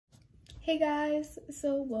Hey guys,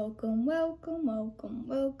 so welcome back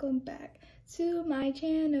to my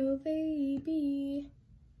channel, baby.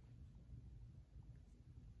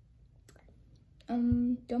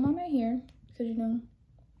 Don't mind my hair, because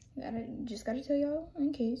just gotta tell y'all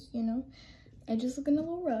in case, I just looking a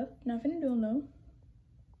little rough. Not finna do no.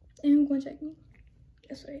 And who gonna check me?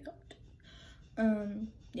 That's what I thought.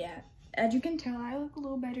 Yeah, as you can tell, I look a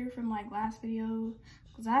little better from like last video.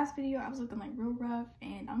 Because last video I was looking like real rough,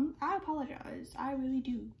 and I apologize, I really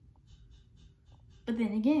do. But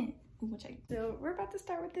then again, who will check? So we're about to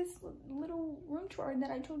start with this little room tour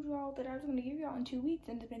that I told you all that I was going to give y'all in 2 weeks,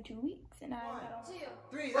 and it's been 2 weeks, and 1, 2,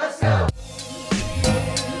 3, let's go.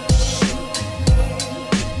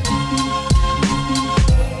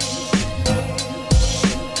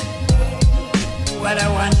 What a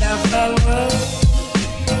wonderful world.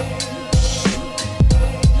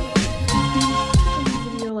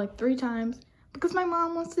 Like 3 times because my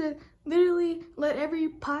mom wants to literally let every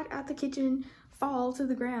pot out the kitchen fall to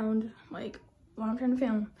the ground like while I'm trying to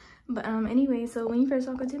film. But anyway, so when you first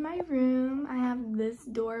walk into my room, I have this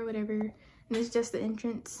door or whatever, and it's just the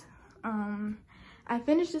entrance. I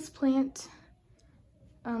finished this plant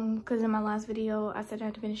because in my last video I said I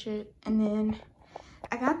had to finish it, and then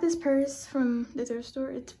I got this purse from the thrift store.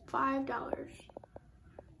 It's $5.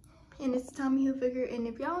 And it's Tommy Hilfiger, and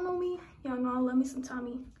if y'all know me, y'all know I love me some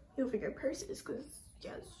Tommy Hilfiger purses, because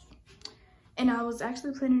yes. And I was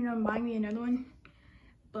actually planning on buying me another one,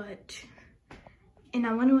 and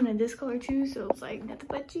I wanted one of this color too, so it was like nothing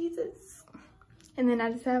but Jesus. And then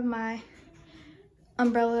I just have my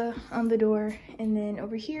umbrella on the door, and then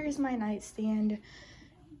over here is my nightstand.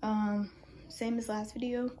 Same as last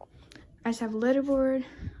video. I just have a letterboard,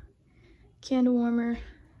 candle warmer,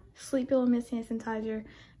 sleep pillow, mist hand sanitizer,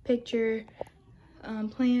 picture,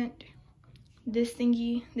 plant, this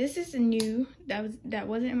thingy. This is new, that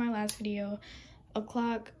wasn't in my last video. A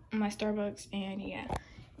clock, my Starbucks, and yeah.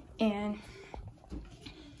 And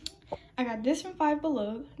I got this from Five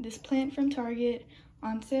Below, this plant from Target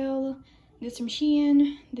on sale, this from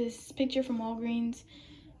Shein, this picture from Walgreens,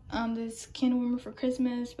 this candle warmer for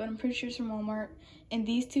Christmas, but I'm pretty sure it's from Walmart, and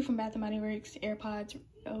these 2 from Bath & Body Works, AirPods,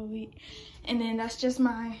 Elite. And then that's just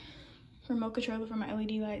my remote controller for my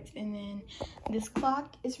LED lights, and then this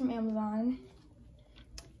clock is from Amazon,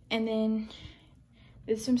 and then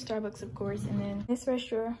this from Starbucks, of course. And then this first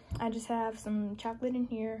drawer, I just have some chocolate in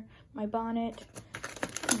here, my bonnet,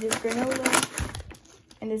 this granola,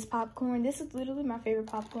 and this popcorn. This is literally my favorite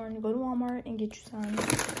popcorn. Go to Walmart and get you some.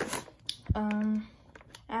 I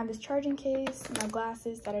have this charging case, my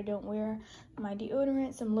glasses that I don't wear, my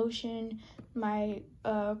deodorant, some lotion, my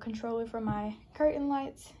controller for my curtain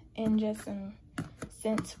lights, and just some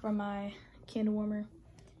scents for my candle warmer.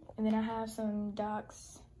 And then I have some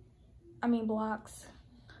blocks,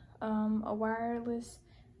 a wireless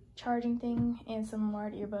charging thing, and some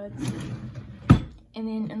wired earbuds. And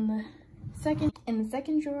then in the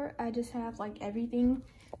second drawer, I just have like everything.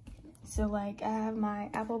 So like I have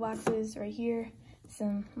my Apple boxes right here,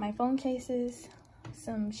 my phone cases,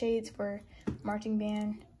 some shades for marching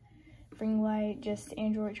band, ring light, just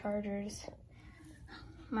Android chargers,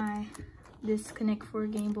 this Connect 4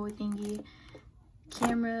 Game Boy thingy,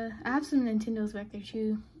 camera. I have some Nintendos back there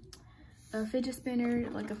too, a fidget spinner,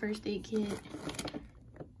 like a first aid kit,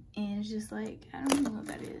 and it's just like, I don't know what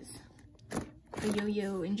that is, a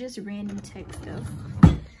yo-yo, and just random tech stuff.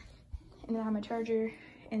 And then I have my charger,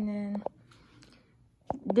 and then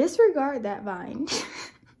disregard that vine.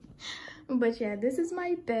 But yeah, this is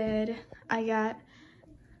my bed. I got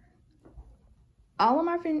all of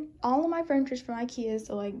my furniture from IKEA,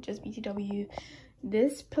 so like just BTW.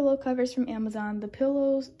 This pillow covers from Amazon. The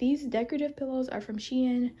pillows, these decorative pillows are from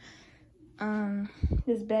Shein.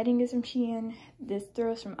 This bedding is from Shein. This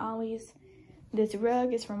throw is from Ollie's. This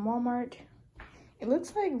rug is from Walmart. It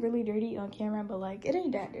looks like really dirty on camera, but like it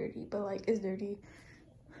ain't that dirty, but like it's dirty.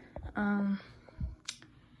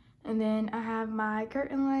 And then I have my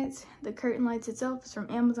curtain lights. The curtain lights itself is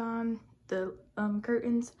from Amazon. The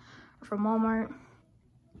curtains are from Walmart.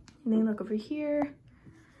 And then look over here.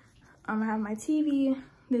 I have my TV,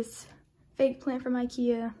 this fake plant from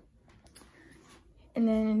IKEA. And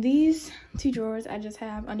then in these 2 drawers, I just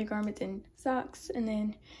have undergarments and socks. And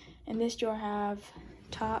then in this drawer, I have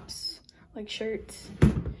tops, like shirts.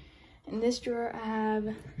 In this drawer, I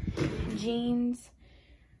have jeans,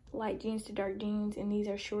 light jeans to dark jeans, and these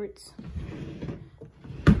are shorts.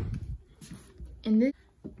 And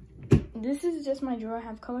this is just my drawer. I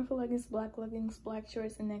have colorful leggings, black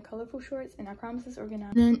shorts, and then colorful shorts, and I promise it's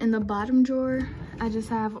organized. Then in the bottom drawer, I just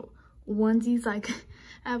have onesies, like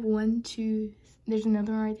I have 1, 2, there's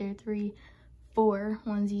another one right there, 3, 4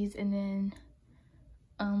 onesies, and then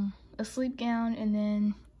a sleep gown, and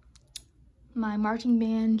then my marching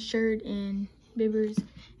band shirt and bibbers,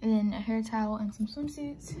 and then a hair towel and some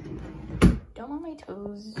swimsuits. Don't mind my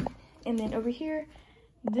toes. And then over here,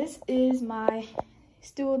 this is my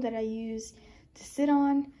stool that I use to sit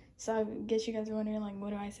on. So I guess you guys are wondering, like,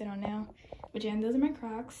 what do I sit on now? But yeah, those are my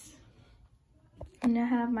Crocs. And I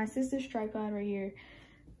have my sister's tripod right here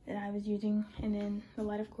that I was using, and then the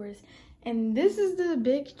light, of course. And this is the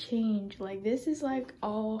big change. Like, this is like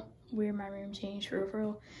all where my room changed for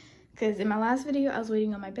real. Because in my last video, I was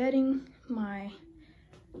waiting on my bedding, my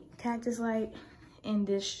cactus light, and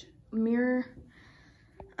this mirror.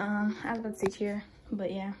 I was about to say chair,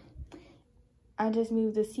 but yeah. I just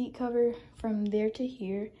moved the seat cover from there to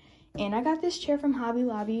here. And I got this chair from Hobby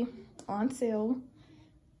Lobby on sale.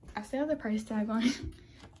 I still have the price tag on it.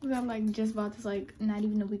 I like just bought this like not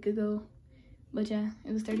even a week ago. But yeah,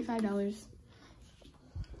 it was $35.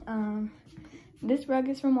 This rug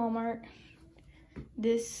is from Walmart.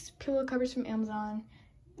 This pillow cover's from Amazon.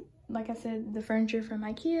 Like I said, the furniture from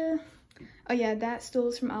IKEA. Oh yeah, that stool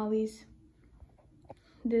is from Ollie's.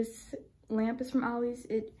 This lamp is from Ollie's.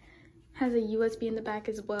 It has a USB in the back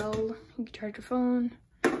as well. You can charge your phone.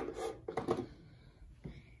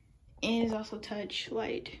 And it's also touch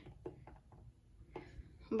light.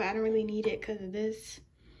 But I don't really need it because of this.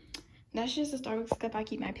 That's just a Starbucks cup I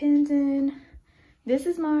keep my pens in. This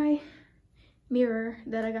is my mirror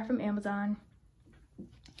that I got from Amazon.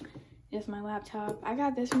 It's my laptop. I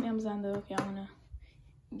got this from Amazon though, if y'all wanna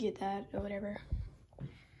get that or whatever.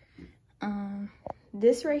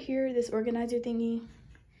 This right here, this organizer thingy,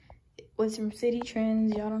 was from City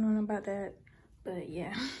Trends. Y'all don't know about that, but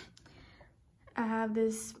yeah. I have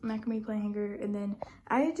this macrame plant hanger, and then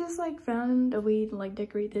I just like found a way to like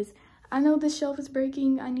decorate this. I know this shelf is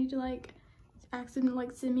breaking. I need to like ask them to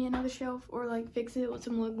like send me another shelf or like fix it with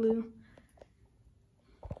some wood glue.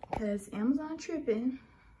 Cause Amazon tripping.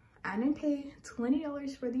 I didn't pay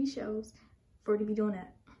 $20 for these shelves for it to be doing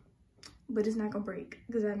that. But it's not gonna break.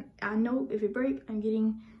 Because I know if it breaks, I'm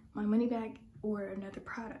getting my money back or another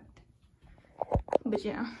product. But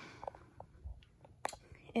yeah.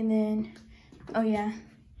 And then, oh yeah,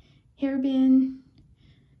 hairband,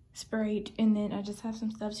 Sprite, and then I just have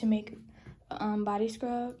some stuff to make body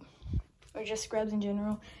scrub or just scrubs in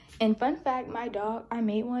general. And fun fact, my dog, I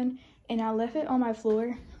made one and I left it on my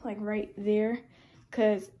floor, like right there,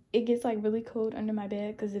 because it gets like really cold under my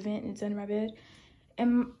bed because the vent is under my bed.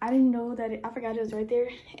 And I didn't know that I forgot it was right there.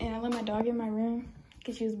 And I let my dog in my room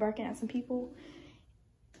because she was barking at some people.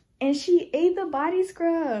 And she ate the body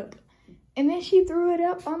scrub. And then she threw it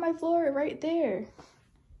up on my floor right there.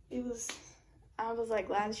 I was like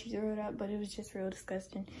glad she threw it up, but it was just real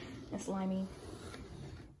disgusting and slimy.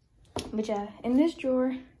 But yeah, in this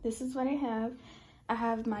drawer, this is what I have. I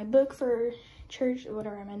have my book for church,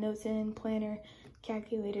 whatever, my notes in, planner,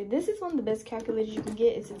 calculator. This is one of the best calculators you can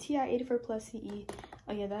get. It's a TI 84 Plus CE.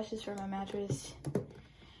 Oh yeah, that's just for my mattress.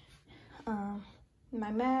 My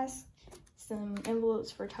mask, some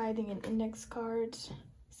envelopes for tithing and index cards,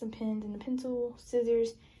 some pens and a pencil,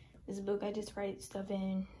 scissors. This book I just write stuff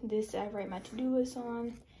in. This I write my to-do list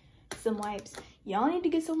on. Some wipes. Y'all need to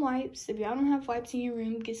get some wipes. If y'all don't have wipes in your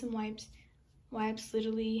room, get some wipes. Wipes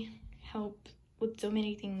literally help with so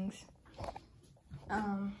many things.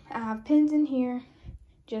 I have pins in here,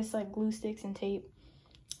 just like glue sticks and tape.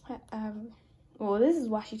 Well, this is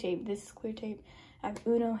washi tape. This is clear tape. I have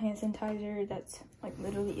Uno hand sanitizer. That's like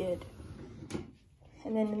literally it.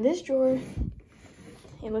 And then in this drawer,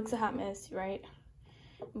 it looks a hot mess, right?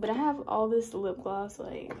 But I have all this lip gloss,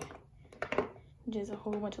 like just a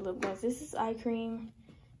whole bunch of lip gloss. This is eye cream,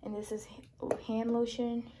 and this is hand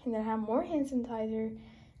lotion, and then I have more hand sanitizer.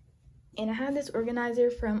 And I have this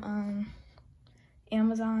organizer from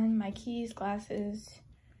Amazon, my keys, glasses,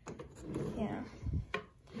 yeah.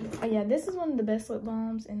 Oh yeah, this is one of the best lip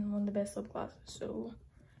balms and one of the best lip glosses, so.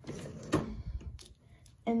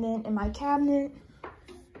 And then in my cabinet,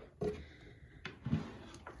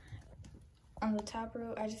 on the top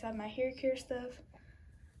row, I just have my hair care stuff.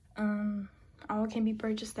 All can be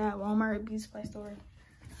purchased at Walmart, beauty supply store.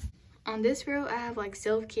 On this row, I have like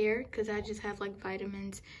self-care, because I just have like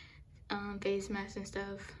vitamins, face masks and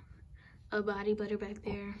stuff. A body butter back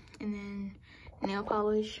there, and then nail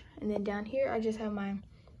polish. And then down here, I just have my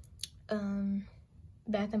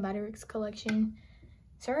Bath and Body Works collection.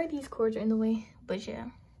 Sorry these cords are in the way, but yeah.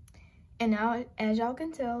 And now, as y'all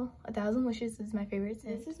can tell, 1,000 Wishes is my favorite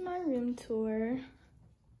scent. This is my room tour.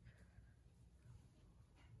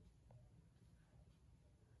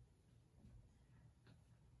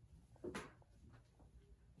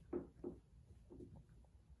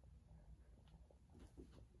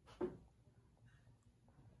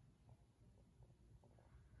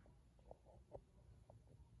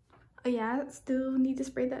 Oh yeah, I still need to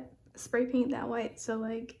spray paint that white, so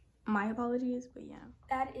like my apologies, but yeah.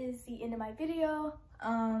 That is the end of my video.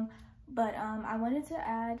 I wanted to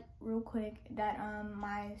add real quick that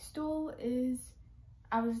my stool is,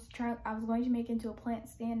 I was going to make into a plant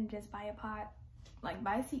stand and just buy a pot, like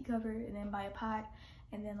buy a seat cover and then buy a pot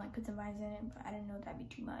and then like put some vines in it, but I didn't know that'd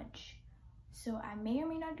be too much. So I may or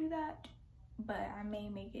may not do that, but I may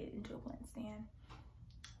make it into a plant stand.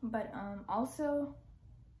 But also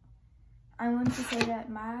I wanted to say that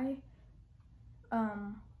my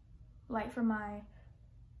like for my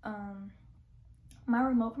my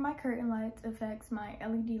remote for my curtain lights affects my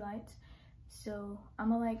LED lights, so I'm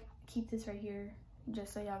gonna like keep this right here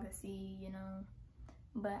just so y'all can see, you know.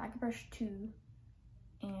 But I can press 2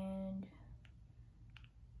 and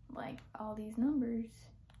like all these numbers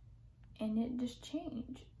and it just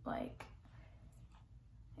changed, like,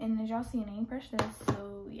 and as y'all see, I ain't pressed this,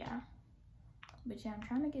 so yeah. But yeah, I'm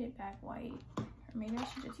trying to get it back white, or maybe I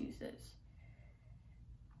should just use this.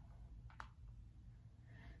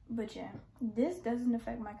 But yeah, this doesn't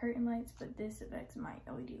affect my curtain lights, but this affects my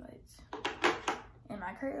LED lights. And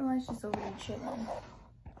my curtain lights just over here chilling.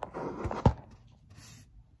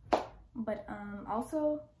 But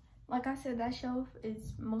also, like I said, that shelf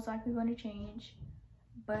is most likely going to change.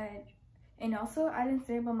 But, and also I didn't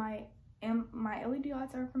say, but my LED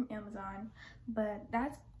lights are from Amazon. But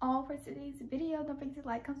that's all for today's video. Don't forget to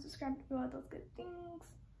like, comment, subscribe, do all those good things.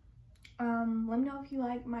 Let me know if you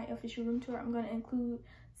like my official room tour. I'm going to include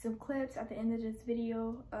some clips at the end of this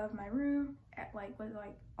video of my room at like with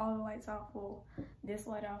like all the lights off, well, this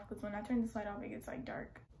light off, because when I turn this light off it gets like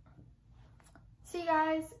dark. See you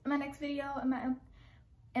guys in my next video,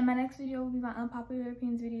 and my next video will be my unpopular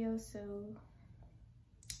opinions video, so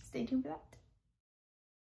stay tuned for that.